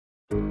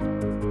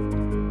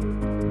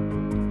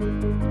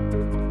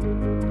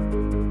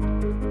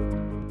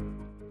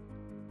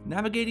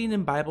Navigating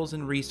in Bibles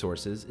and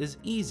resources is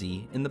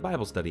easy in the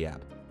Bible Study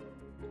app.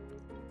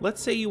 Let's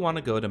say you want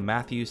to go to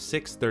Matthew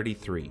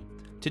 6:33.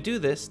 To do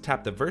this,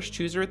 tap the verse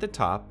chooser at the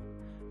top,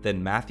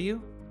 then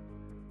Matthew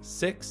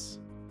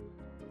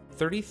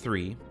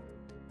 6:33,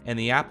 and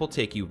the app will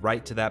take you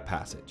right to that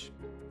passage.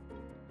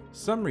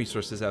 Some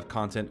resources have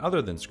content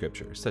other than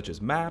scripture, such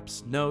as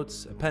maps,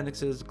 notes,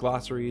 appendixes,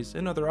 glossaries,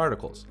 and other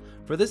articles.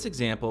 For this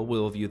example,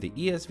 we'll view the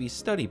ESV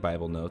Study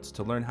Bible notes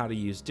to learn how to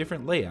use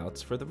different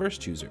layouts for the verse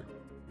chooser.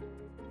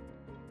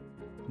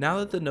 Now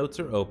that the notes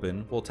are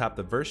open, we'll tap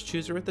the verse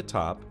chooser at the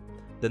top,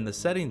 then the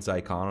settings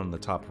icon on the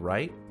top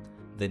right,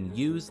 then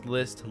Use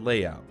List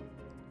Layout.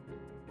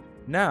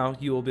 Now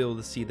you will be able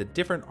to see the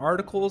different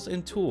articles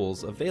and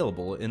tools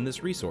available in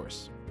this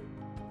resource.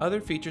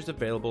 Other features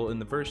available in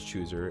the verse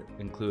chooser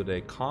include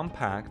a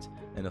compact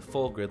and a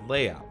full grid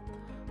layout.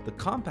 The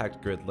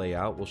compact grid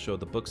layout will show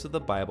the books of the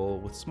Bible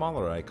with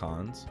smaller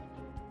icons,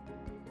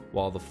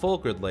 while the full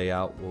grid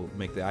layout will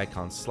make the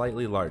icons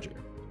slightly larger.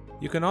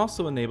 You can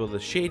also enable the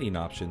shading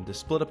option to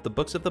split up the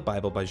books of the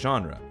Bible by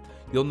genre.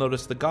 You'll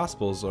notice the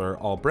Gospels are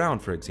all brown,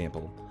 for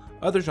example.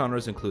 Other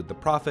genres include the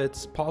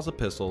prophets, Paul's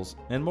epistles,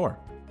 and more.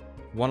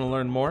 Want to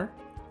learn more?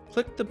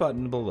 Click the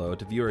button below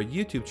to view our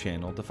YouTube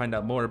channel to find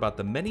out more about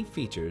the many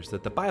features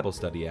that the Bible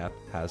Study app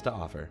has to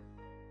offer.